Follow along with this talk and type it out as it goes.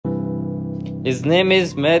His name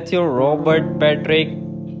is Matthew Robert Patrick.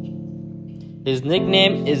 His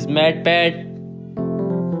nickname is Matt Pat.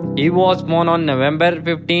 He was born on November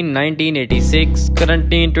 15, 1986.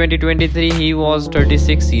 Currently in 2023, he was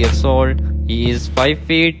 36 years old. He is 5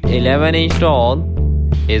 feet 11 inches tall.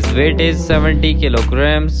 His weight is 70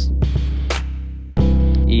 kilograms.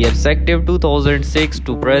 Years active 2006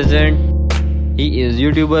 to present. He is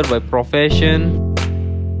YouTuber by profession.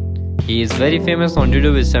 He is very famous on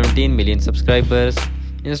YouTube with 17 million subscribers.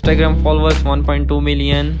 Instagram followers 1.2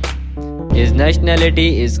 million. His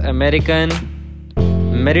nationality is American.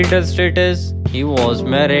 Marital status, he was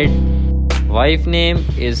married. Wife name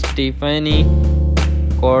is Stephanie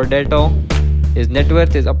Cordato. His net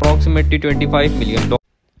worth is approximately $25 million.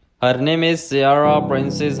 Her name is Ciara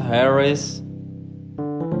Princess Harris.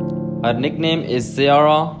 Her nickname is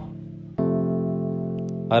Ciara.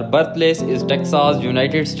 Her birthplace is Texas,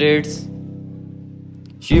 United States.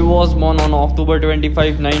 She was born on October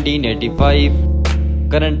 25, 1985.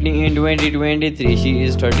 Currently in 2023, she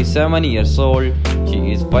is 37 years old.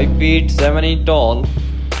 She is 5 feet 7 inches tall.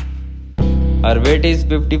 Her weight is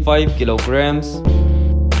 55 kilograms.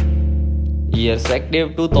 Years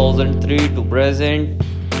active 2003 to present.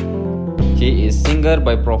 She is singer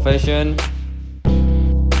by profession.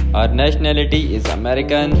 Her nationality is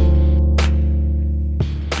American.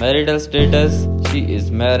 Marital status, she is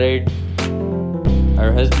married.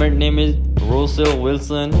 Her husband name is Russell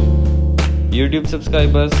Wilson. YouTube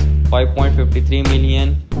subscribers 5.53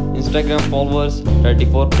 million. Instagram followers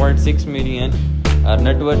 34.6 million. Her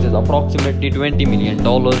net worth is approximately $20 million.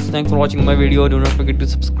 Thanks for watching my video. Do not forget to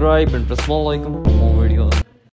subscribe and press bell icon for more videos.